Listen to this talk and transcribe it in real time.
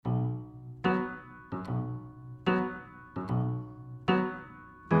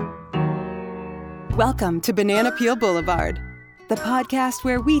Welcome to Banana Peel Boulevard, the podcast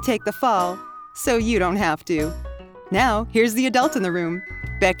where we take the fall so you don't have to. Now, here's the adult in the room,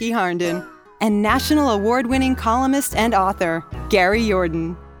 Becky Harnden, and national award-winning columnist and author, Gary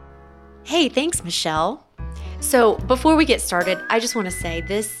Jordan. Hey, thanks, Michelle. So before we get started, I just want to say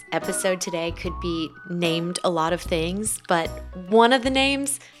this episode today could be named a lot of things, but one of the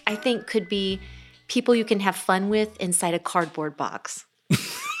names I think could be people you can have fun with inside a cardboard box.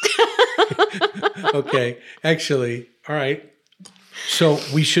 Okay, actually, all right. So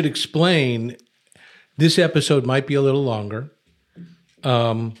we should explain, this episode might be a little longer,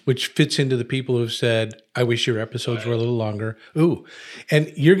 which fits into the people who have said, I wish your episodes were a little longer. Ooh,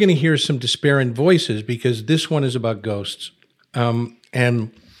 and you're going to hear some despairing voices because this one is about ghosts. And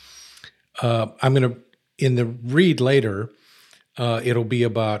I'm going to, in the read later, it'll be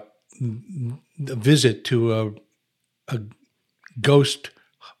about a visit to a ghost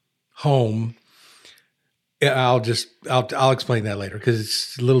home. I'll explain that later because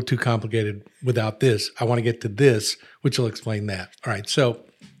it's a little too complicated without this. I want to get to this, which will explain that. All right. So,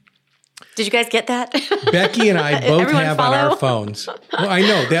 did you guys get that? Becky and I both have follow? on our phones. Well, I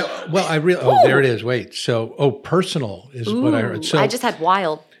know that. Well, I really. Oh, there it is. Wait. So, personal is what I heard. So I just had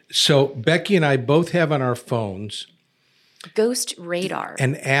wild. So Becky and I both have on our phones Ghost Radar.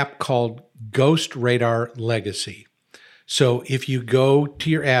 an app called Ghost Radar Legacy. So if you go to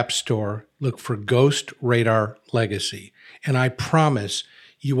your app store, look for Ghost Radar Legacy, and I promise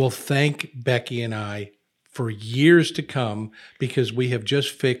you will thank Becky and I for years to come because we have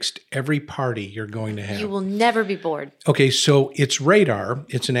just fixed every party you're going to have. You will never be bored. Okay, so it's radar.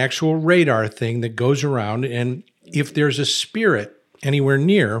 It's an actual radar thing that goes around, and if there's a spirit anywhere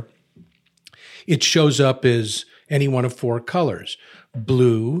near, it shows up as any one of four colors: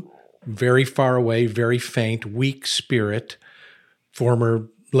 blue, very far away, very faint, weak spirit, former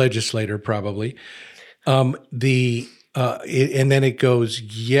legislator probably. And then it goes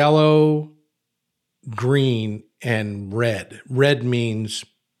yellow, green, and red. Red means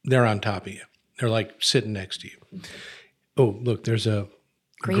they're on top of you. They're like sitting next to you. Oh, look, there's a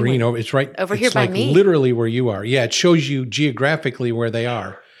green over. It's right over here by like me. Literally where you are. Yeah, it shows you geographically where they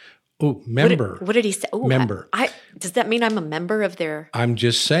are. Oh, member. What did he say? Oh, member. Does that mean I'm a member of their I'm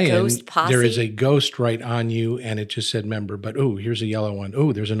just saying ghost posse? there is a ghost right on you and it just said member, but here's a yellow one.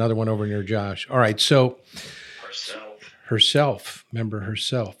 There's another one over near Josh. All right, so herself, member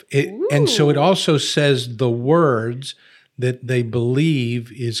herself. And so it also says the words that they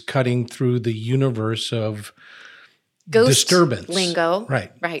believe is cutting through the universe of ghost disturbance. lingo.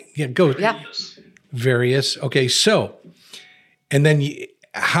 Right. Yeah, Yeah. various. Okay, so, and then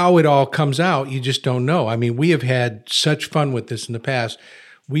how it all comes out, you just don't know. I mean, we have had such fun with this in the past.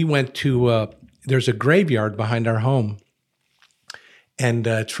 We went to, there's a graveyard behind our home, and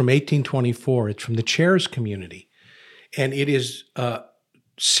it's from 1824. It's from the Chairs community, and it is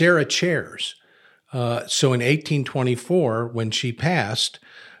Sarah Chairs. So in 1824, when she passed,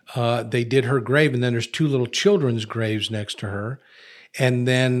 they did her grave, and then there's two little children's graves next to her. And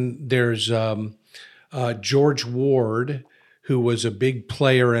then there's George Ward, who was a big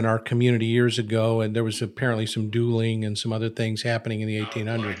player in our community years ago, and there was apparently some dueling and some other things happening in the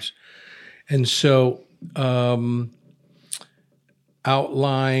 1800s. And so,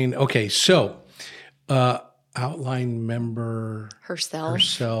 outline member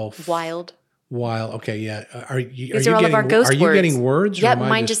herself. Wild. Okay, yeah. These are all of our ghost words. Are you getting words? Yep,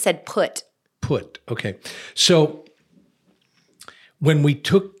 mine just said put. Put. Okay. So when we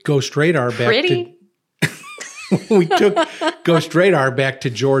took Ghost Radar back to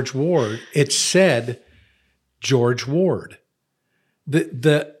George Ward, it said George Ward.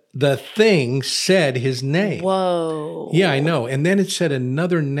 The thing said his name. Whoa. Yeah, I know. And then it said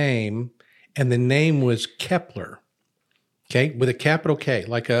another name, and the name was Kepler. Okay, with a capital K,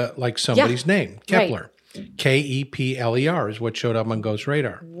 like somebody's name. Kepler. Right. Kepler is what showed up on Ghost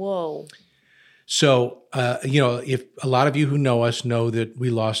Radar. Whoa. So, if a lot of you who know us know that we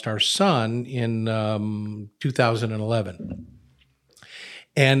lost our son in 2011.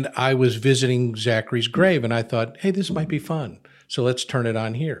 And I was visiting Zachary's grave, and I thought, hey, this might be fun. So let's turn it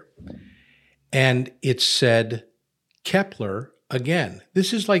on here. And it said Kepler again.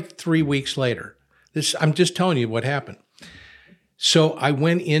 This is like 3 weeks later. I'm just telling you what happened. So I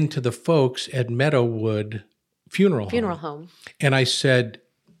went into the folks at Meadowood Funeral Home. And I said,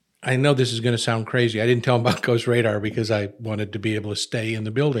 I know this is going to sound crazy. I didn't tell them about Ghost Radar because I wanted to be able to stay in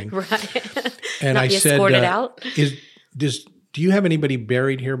the building. Right. And Not I be said, escorted out. Do you have anybody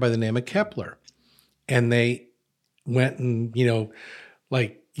buried here by the name of Kepler? And they went and,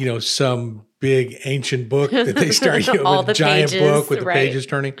 some big ancient book that they started, All with the a giant pages, book with the right. pages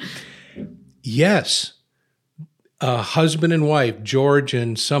turning. Yes. Husband and wife, George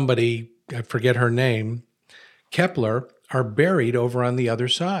and somebody, I forget her name, Kepler, are buried over on the other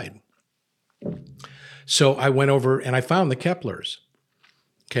side. So I went over and I found the Keplers.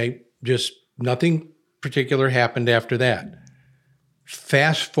 Okay, just nothing particular happened after that.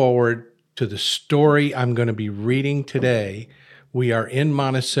 Fast forward to the story I'm going to be reading today. We are in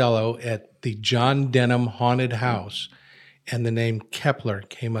Monticello at the John Denham Haunted House, and the name Kepler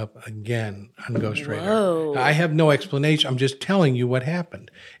came up again on Ghost Radar. Whoa. I have no explanation. I'm just telling you what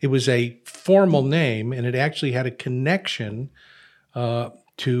happened. It was a formal name, and it actually had a connection to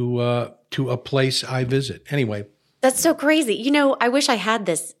a place I visit. Anyway. That's so crazy. You know, I wish I had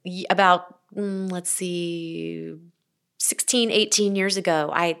this about, let's see, 16, 18 years ago.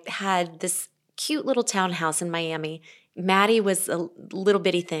 I had this cute little townhouse in Miami. Maddie was a little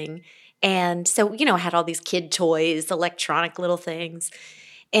bitty thing. And so, you know, I had all these kid toys, electronic little things.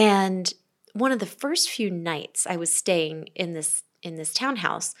 And one of the first few nights I was staying in this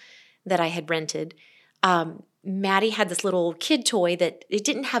townhouse that I had rented, Maddie had this little kid toy that it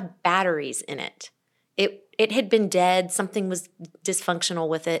didn't have batteries in it. It had been dead. Something was dysfunctional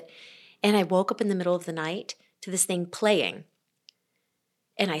with it. And I woke up in the middle of the night to this thing playing.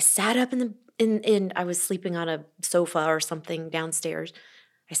 And I sat up I was sleeping on a sofa or something downstairs.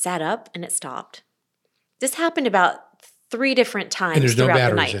 I sat up and it stopped. This happened about 3 different times And there's no throughout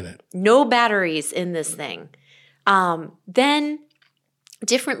the night. batteries in it. No batteries in this thing. Then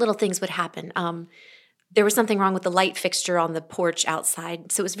different little things would happen. There was something wrong with the light fixture on the porch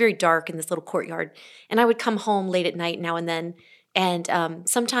outside. So it was very dark in this little courtyard. And I would come home late at night now and then. And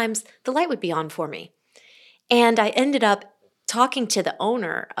sometimes the light would be on for me. And I ended up talking to the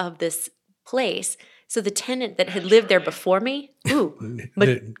owner of this place. So the tenant that had lived there before me, but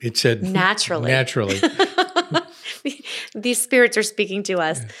it said naturally. These spirits are speaking to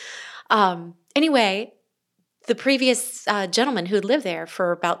us. Yeah. Anyway, the previous gentleman who had lived there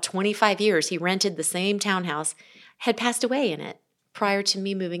for about 25 years, he rented the same townhouse, had passed away in it prior to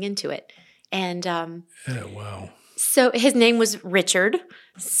me moving into it. And wow. So his name was Richard.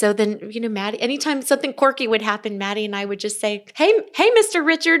 So then, you know, Maddie, anytime something quirky would happen, Maddie and I would just say, hey, Mr.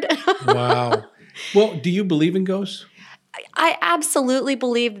 Richard. Wow. Well, do you believe in ghosts? I absolutely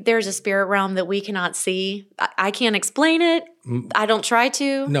believe there's a spirit realm that we cannot see. I can't explain it. I don't try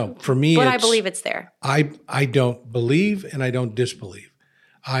to. No, for me, but I believe it's there. I don't believe and I don't disbelieve.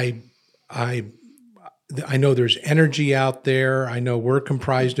 I know there's energy out there. I know we're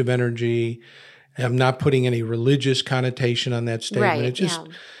comprised of energy. I'm not putting any religious connotation on that statement. Right, it's just,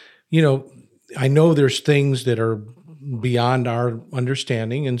 you know, I know there's things that are beyond our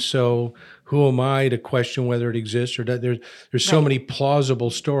understanding, and so who am I to question whether it exists or that? There's so many plausible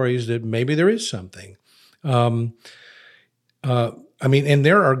stories that maybe there is something. I mean, and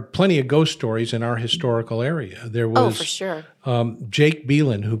there are plenty of ghost stories in our historical area. There was, for sure. Jake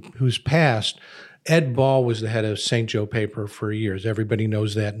Beelan, who's passed. Ed Ball was the head of St. Joe Paper for years. Everybody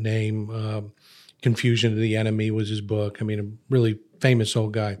knows that name. Confusion of the Enemy was his book. I mean, a really famous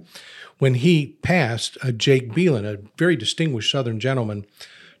old guy. When he passed, Jake Beelan, a very distinguished Southern gentleman,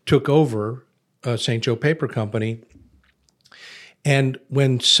 took over St. Joe Paper Company. And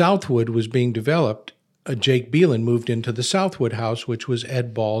when Southwood was being developed, Jake Beelan moved into the Southwood house, which was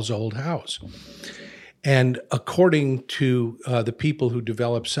Ed Ball's old house. And according to the people who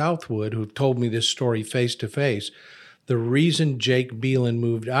developed Southwood, who've told me this story face to face, the reason Jake Beelan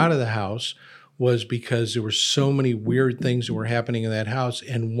moved out of the house was because there were so many weird things that were happening in that house.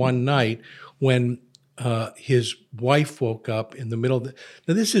 And one night when his wife woke up in the middle of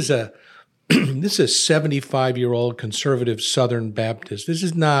now this is a 75-year-old conservative Southern Baptist. This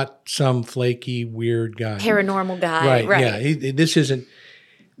is not some flaky, weird guy. Paranormal guy. Right. Yeah. This isn't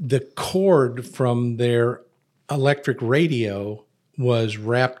the cord from their electric radio was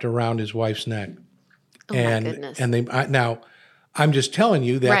wrapped around his wife's neck. Oh, my goodness. And they now I'm just telling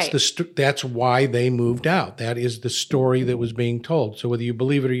you that's why they moved out. That is the story that was being told. So whether you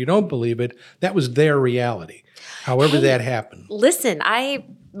believe it or you don't believe it, that was their reality. However that happened. Listen,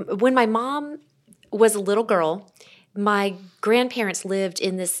 when my mom was a little girl, my grandparents lived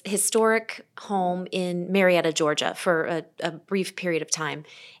in this historic home in Marietta, Georgia for a brief period of time.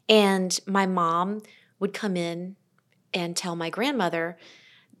 And my mom would come in and tell my grandmother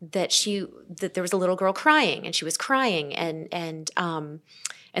that there was a little girl crying, and she was crying, and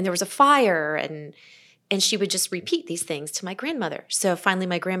there was a fire, and she would just repeat these things to my grandmother. So finally,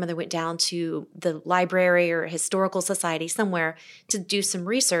 my grandmother went down to the library or historical society somewhere to do some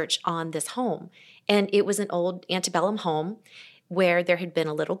research on this home, and it was an old antebellum home where there had been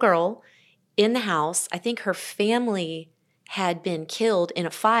a little girl in the house. I think her family had been killed in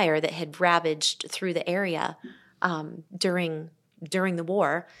a fire that had ravaged through the area during the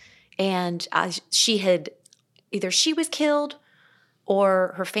war. And she was killed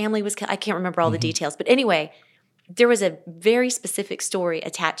or her family was killed. I can't remember all the details. But anyway, there was a very specific story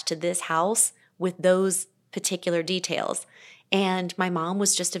attached to this house with those particular details. And my mom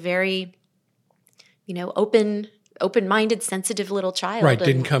was just a very, open-minded, sensitive little child. Right,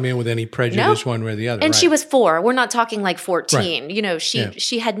 didn't come in with any prejudice one way or the other. And right. she was 4. We're not talking like 14. Right.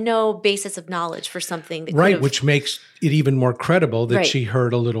 She had no basis of knowledge for something that right, which makes it even more credible that Right. she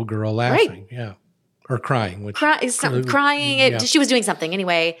heard a little girl laughing. Yeah. Or crying. crying. She was doing something.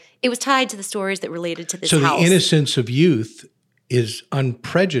 Anyway, it was tied to the stories that related to this house. So the innocence of youth is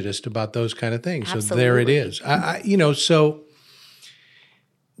unprejudiced about those kind of things. Absolutely. So there it is. So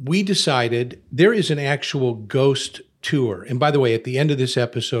we decided there is an actual ghost tour. And by the way, at the end of this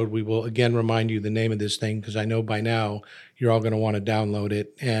episode, we will again remind you the name of this thing because I know by now you're all going to want to download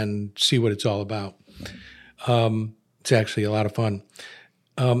it and see what it's all about. It's actually a lot of fun.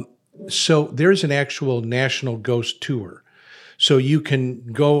 So there's an actual national ghost tour. So you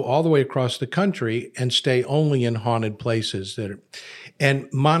can go all the way across the country and stay only in haunted places. And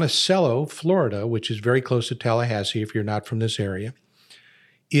Monticello, Florida, which is very close to Tallahassee if you're not from this area,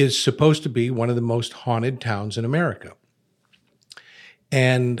 is supposed to be one of the most haunted towns in America.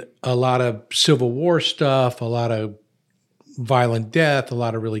 And a lot of Civil War stuff, a lot of violent death, a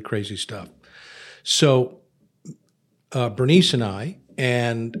lot of really crazy stuff. So Bernice and I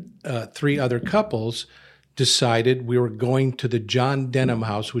and 3 other couples decided we were going to the John Denham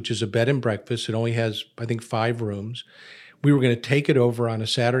House, which is a bed and breakfast. It only has, I think, 5 rooms. We were going to take it over on a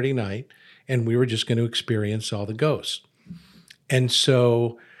Saturday night, and we were just going to experience all the ghosts. And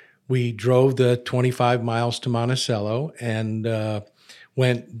so we drove the 25 miles to Monticello and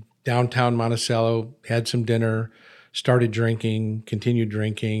went downtown Monticello, had some dinner, started drinking, continued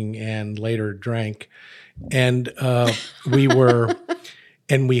drinking, and later drank. And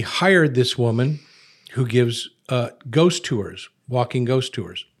we hired this woman who gives ghost tours, walking ghost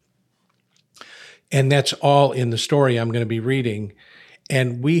tours. And that's all in the story I'm going to be reading.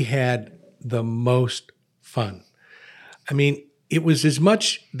 And we had the most fun. I mean, it was as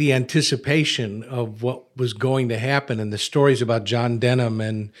much the anticipation of what was going to happen and the stories about John Denham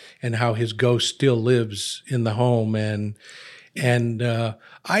and how his ghost still lives in the home. And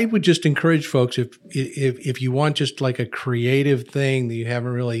I would just encourage folks, if you want just like a creative thing that you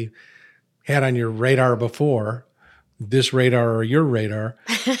haven't really had on your radar before, this radar or your radar,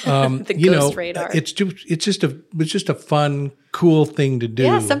 the ghost radar. It's just a fun, cool thing to do.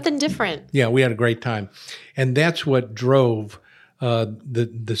 Yeah, something different. Yeah, we had a great time, and that's what drove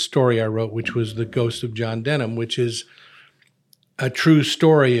the story I wrote, which was The Ghost of John Denham, which is a true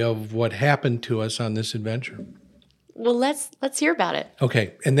story of what happened to us on this adventure. Well, let's hear about it.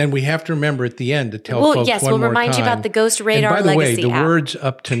 Okay, and then we have to remember at the end to tell folks yes, one we'll more remind you time. about the Ghost Radar and by the Legacy way, the app. words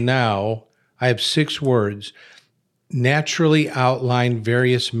up to now, I have 6 words. Naturally outline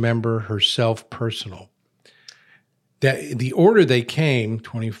various member herself personal. That the order they came,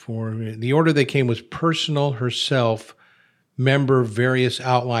 24, the order they came was personal, herself, member, various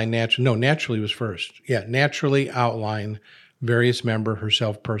outline, natural. No, naturally was first. Yeah, naturally outline, various member,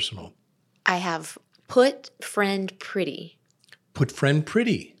 herself, personal. I have put friend pretty. Put friend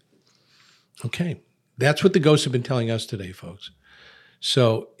pretty. Okay. That's what the ghosts have been telling us today, folks.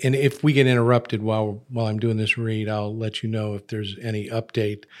 So, and if we get interrupted while I'm doing this read, I'll let you know if there's any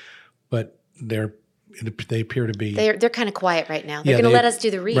update. But they appear to be... They're kind of quiet right now. They're going to let us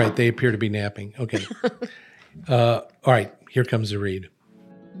do the read. Right. They appear to be napping. Okay. All right. Here comes the read.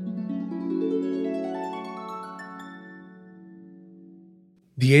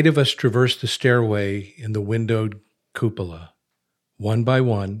 The 8 of us traversed the stairway in the windowed cupola. One by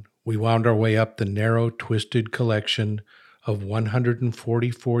one, we wound our way up the narrow, twisted collection of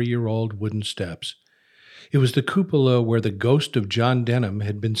 144-year-old wooden steps. It was the cupola where the ghost of John Denham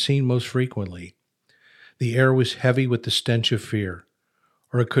had been seen most frequently. The air was heavy with the stench of fear,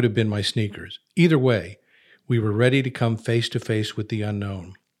 or it could have been my sneakers. Either way, we were ready to come face to face with the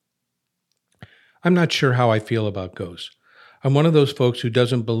unknown. I'm not sure how I feel about ghosts. I'm one of those folks who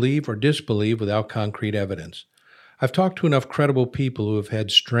doesn't believe or disbelieve without concrete evidence. I've talked to enough credible people who have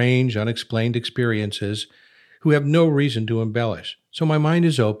had strange, unexplained experiences who have no reason to embellish, so my mind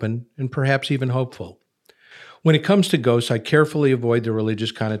is open and perhaps even hopeful. When it comes to ghosts, I carefully avoid the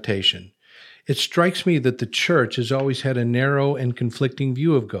religious connotation. It strikes me that the church has always had a narrow and conflicting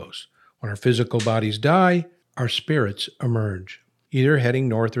view of ghosts. When our physical bodies die, our spirits emerge, either heading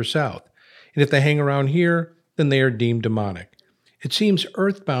north or south. And if they hang around here, then they are deemed demonic. It seems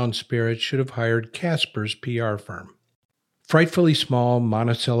earthbound spirits should have hired Casper's PR firm. Frightfully small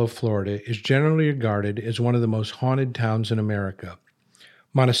Monticello, Florida is generally regarded as one of the most haunted towns in America.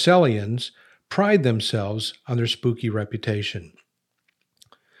 Monticellians pride themselves on their spooky reputation.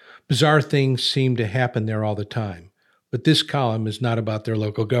 Bizarre things seem to happen there all the time, but this column is not about their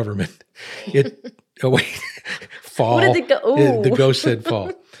local government. Fall. What did The ghost said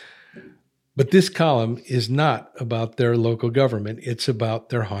fall. But this column is not about their local government. It's about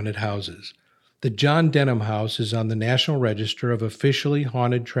their haunted houses. The John Denham House is on the National Register of officially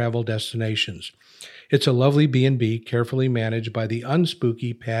haunted travel destinations. It's a lovely B&B carefully managed by the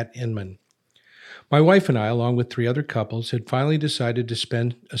unspooky Pat Inman. My wife and I, along with 3 other couples, had finally decided to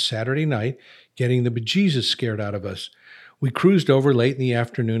spend a Saturday night getting the bejesus scared out of us. We cruised over late in the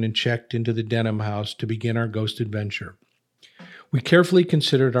afternoon and checked into the Denham House to begin our ghost adventure. We carefully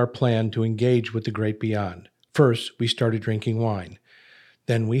considered our plan to engage with the great beyond. First, we started drinking wine.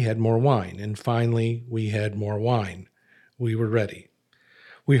 Then we had more wine, and finally, we had more wine. We were ready.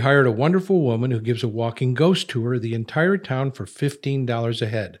 We hired a wonderful woman who gives a walking ghost tour of the entire town for $15 a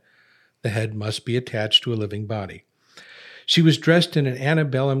head. The head must be attached to a living body. She was dressed in an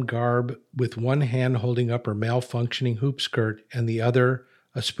antebellum garb with one hand holding up her malfunctioning hoop skirt and the other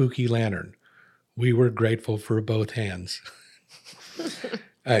a spooky lantern. We were grateful for both hands.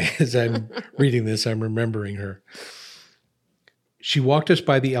 As I'm reading this, I'm remembering her. She walked us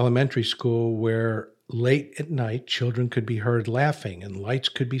by the elementary school where late at night children could be heard laughing and lights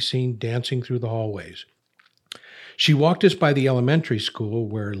could be seen dancing through the hallways. She walked us by the elementary school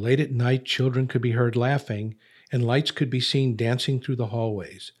where late at night children could be heard laughing and lights could be seen dancing through the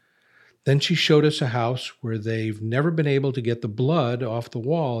hallways. Then she showed us a house where they've never been able to get the blood off the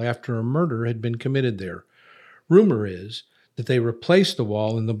wall after a murder had been committed there. Rumor is that they replaced the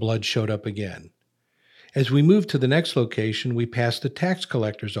wall and the blood showed up again. As we moved to the next location, we passed the tax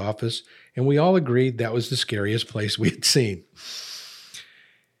collector's office, and we all agreed that was the scariest place we had seen.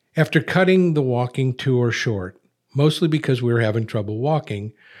 After cutting the walking tour short, mostly because we were having trouble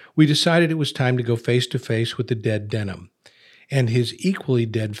walking, we decided it was time to go face-to-face with the dead Denham and his equally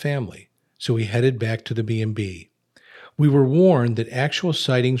dead family, so we headed back to the B&B. We were warned that actual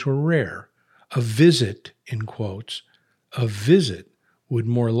sightings were rare. A visit, in quotes, a visit would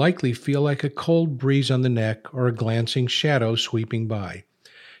more likely feel like a cold breeze on the neck or a glancing shadow sweeping by.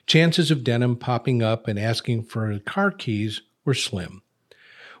 Chances of Denham popping up and asking for car keys were slim.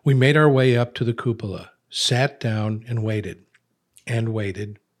 We made our way up to the cupola, sat down and waited, and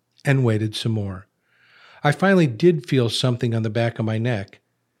waited, and waited some more. I finally did feel something on the back of my neck.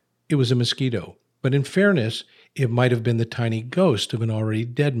 It was a mosquito, but in fairness, it might have been the tiny ghost of an already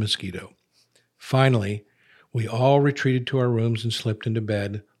dead mosquito. Finally, we all retreated to our rooms and slipped into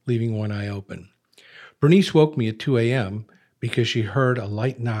bed, leaving one eye open. Bernice woke me at 2 a.m. because she heard a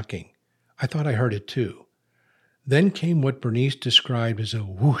light knocking. I thought I heard it too. Then came what Bernice described as a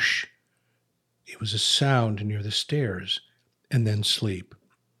whoosh. It was a sound near the stairs, and then sleep.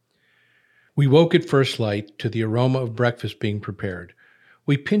 We woke at first light to the aroma of breakfast being prepared.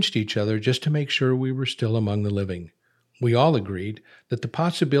 We pinched each other just to make sure we were still among the living. We all agreed that the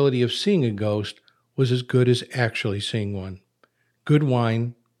possibility of seeing a ghost was as good as actually seeing one. Good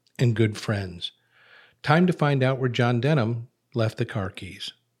wine and good friends. Time to find out where John Denham left the car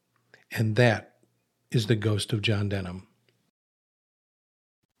keys. And that is the ghost of John Denham.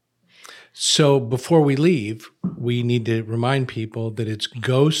 So before we leave, we need to remind people that it's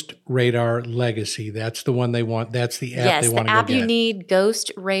Ghost Radar Legacy. That's the one they want. That's the app they want to go get. Yes, the app you need,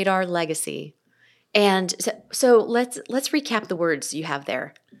 Ghost Radar Legacy. And so let's recap the words you have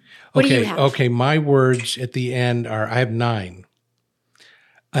there. What do you have? Okay, my words at the end are, I have 9.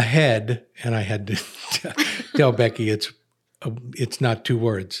 Ahead, and I had to tell Becky it's not 2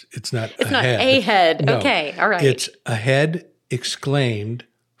 words. It's not It's not a head. No, okay, all right. It's ahead, exclaimed,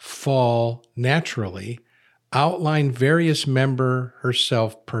 fall naturally, outline various member,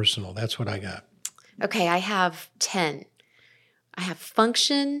 herself, personal. That's what I got. Okay, I have 10. I have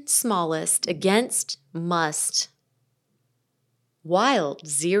function, smallest, against, must, wild,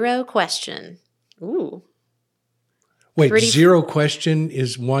 0 question. Ooh. Wait, 0 question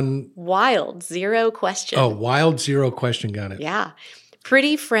is one. Wild, 0 question. Oh, wild, 0 question. Got it. Yeah.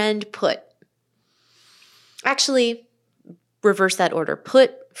 Pretty friend, put. Actually, reverse that order.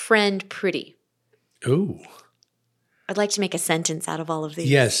 Put, friend, pretty. Ooh. I'd like to make a sentence out of all of these.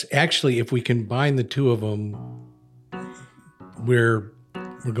 Yes. Actually, if we combine the 2 of them, we're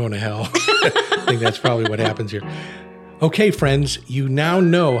going to hell. I think that's probably what happens here. Okay, friends, you now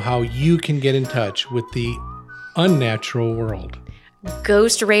know how you can get in touch with the unnatural world.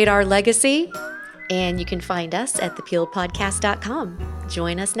 Ghost Radar Legacy, and you can find us at thepeelpodcast.com.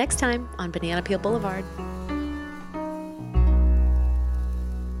 Join us next time on Banana Peel Boulevard.